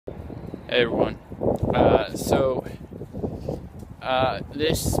Hey everyone.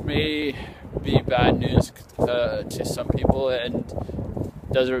 This may be bad news to some people and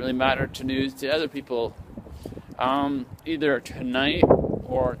doesn't really matter to other people. Either tonight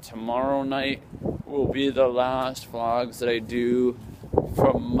or tomorrow night will be the last vlogs that I do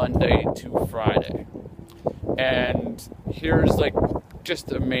from Monday to Friday. And here's just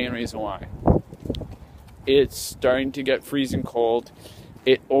the main reason why. It's starting to get freezing cold.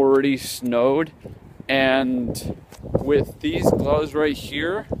 It already snowed, and with these gloves right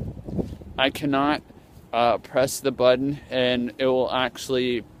here, I cannot press the button and it will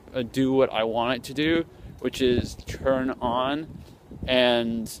actually do what I want it to do, which is turn on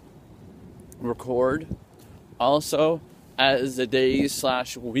and record. Also, as the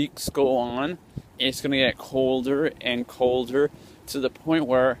days/weeks go on, it's going to get colder and colder to the point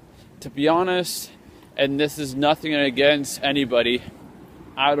where, to be honest, and this is nothing against anybody,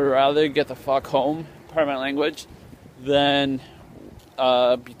 I would rather get the fuck home, pardon my language, than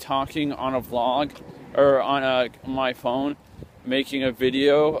be talking on a vlog or on my phone, making a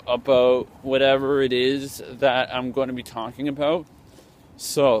video about whatever it is that I'm going to be talking about.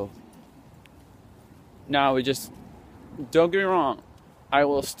 So, now don't get me wrong, I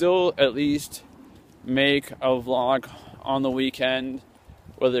will still at least make a vlog on the weekend,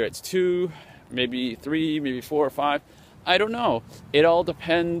 whether it's 2, maybe 3, maybe 4 or 5. I don't know. It all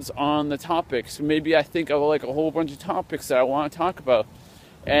depends on the topics. Maybe I think of a whole bunch of topics that I want to talk about,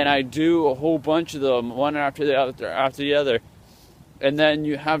 and I do a whole bunch of them one after the other, and then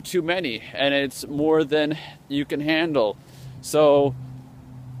you have too many, and it's more than you can handle. So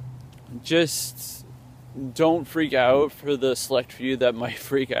just don't freak out for the select few that might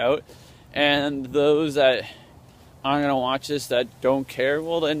freak out, and those that aren't gonna watch this that don't care,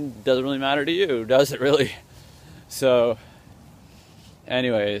 well then it doesn't really matter to you, does it really? So,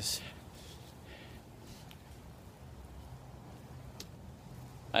 anyways,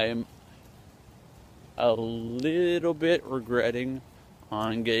 I am a little bit regretting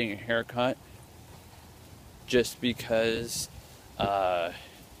on getting a haircut just because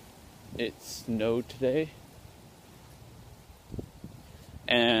it snowed today,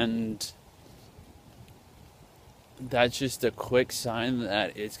 and that's just a quick sign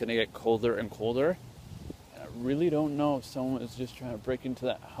that it's going to get colder and colder. Really don't know if someone is just trying to break into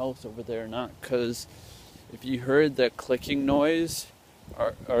that house over there or not, because if you heard the clicking noise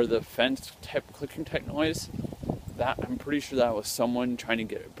or the fence type clicking type noise, that I'm pretty sure that was someone trying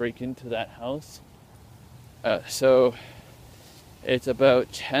to break into that house. So it's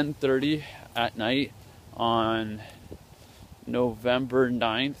about 10:30 at night on November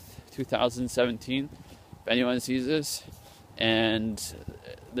 9th, 2017. If anyone sees this and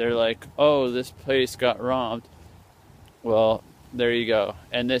they're like, oh, this place got robbed, well, there you go.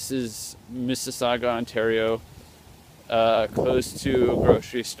 And this is Mississauga, Ontario, close to a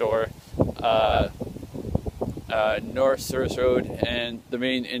grocery store, North Service Road, and the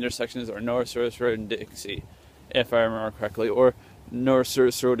main intersections are North Service Road and Dixie, if I remember correctly, or North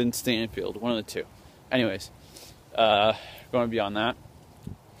Service Road and Stanfield, one of the two. Anyways, going beyond that.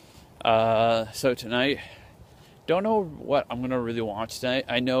 So tonight, don't know what I'm going to really watch tonight.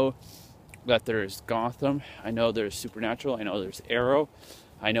 I know that there's Gotham. I know there's Supernatural. I know there's Arrow.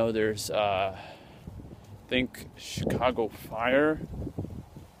 I know there's, Chicago Fire.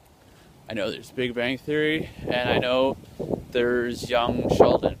 I know there's Big Bang Theory. And I know there's Young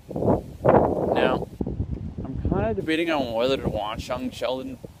Sheldon. Now, I'm kind of debating on whether to watch Young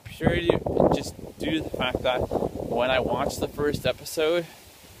Sheldon, purely just due to the fact that when I watched the first episode,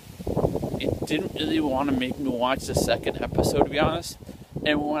 it didn't really want to make me watch the second episode, to be honest.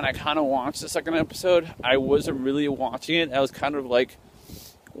 And when I kind of watched the second episode, I wasn't really watching it. I was kind of like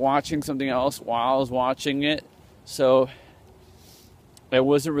watching something else while I was watching it. So I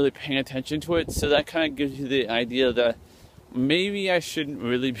wasn't really paying attention to it. So that kind of gives you the idea that maybe I shouldn't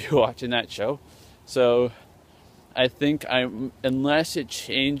really be watching that show. So I think unless it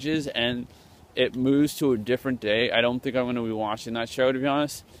changes and it moves to a different day, I don't think I'm going to be watching that show, to be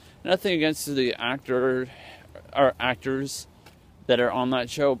honest. Nothing against the actors that are on that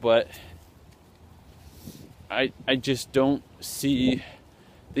show, but I just don't see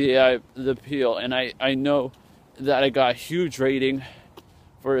the appeal. And I know that I got a huge rating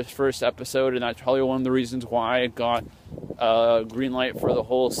for his first episode, and that's probably one of the reasons why I got a green light for the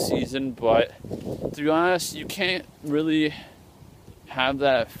whole season. But to be honest, you can't really have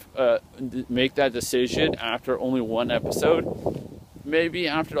that make that decision after only one episode. Maybe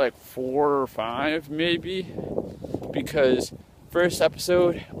after 4 or 5, maybe, because first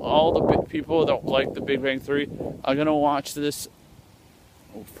episode, all the people that like the Big Bang Theory are gonna watch this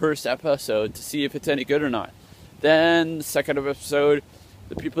first episode to see if it's any good or not. Then the second episode,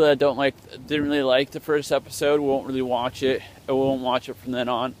 the people that didn't really like the first episode won't really watch it. Or won't watch it from then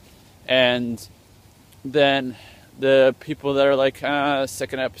on. And then the people that are like,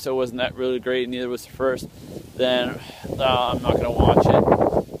 second episode wasn't that really great, neither was the first, then I'm not going to watch it.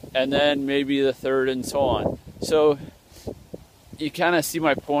 And then maybe the third and so on. So you kind of see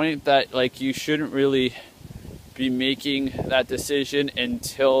my point that like you shouldn't really be making that decision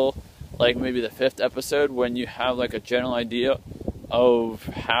until like maybe the fifth episode, when you have like a general idea of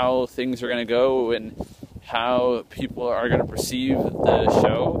how things are going to go and how people are going to perceive the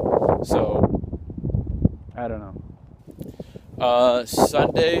show. So I don't know.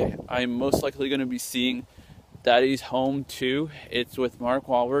 Sunday, I'm most likely going to be seeing Daddy's Home 2. It's with Mark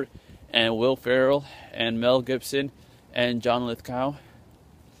Wahlberg and Will Ferrell and Mel Gibson and John Lithgow.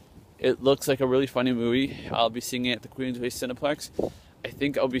 It looks like a really funny movie. I'll be seeing it at the Queensway Cineplex. I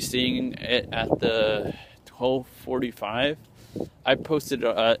think I'll be seeing it at the 12:45. I posted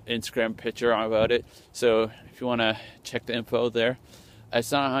an Instagram picture about it, so if you want to check the info there.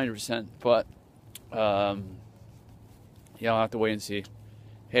 It's not 100%, but yeah, I'll have to wait and see.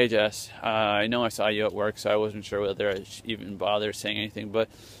 Hey Jess, I know I saw you at work, so I wasn't sure whether I should even bother saying anything, but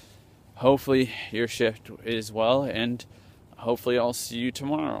hopefully your shift is well, and hopefully I'll see you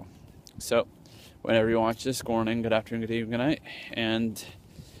tomorrow. So, whenever you watch this, good morning, good afternoon, good evening, good night, and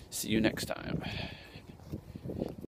see you next time.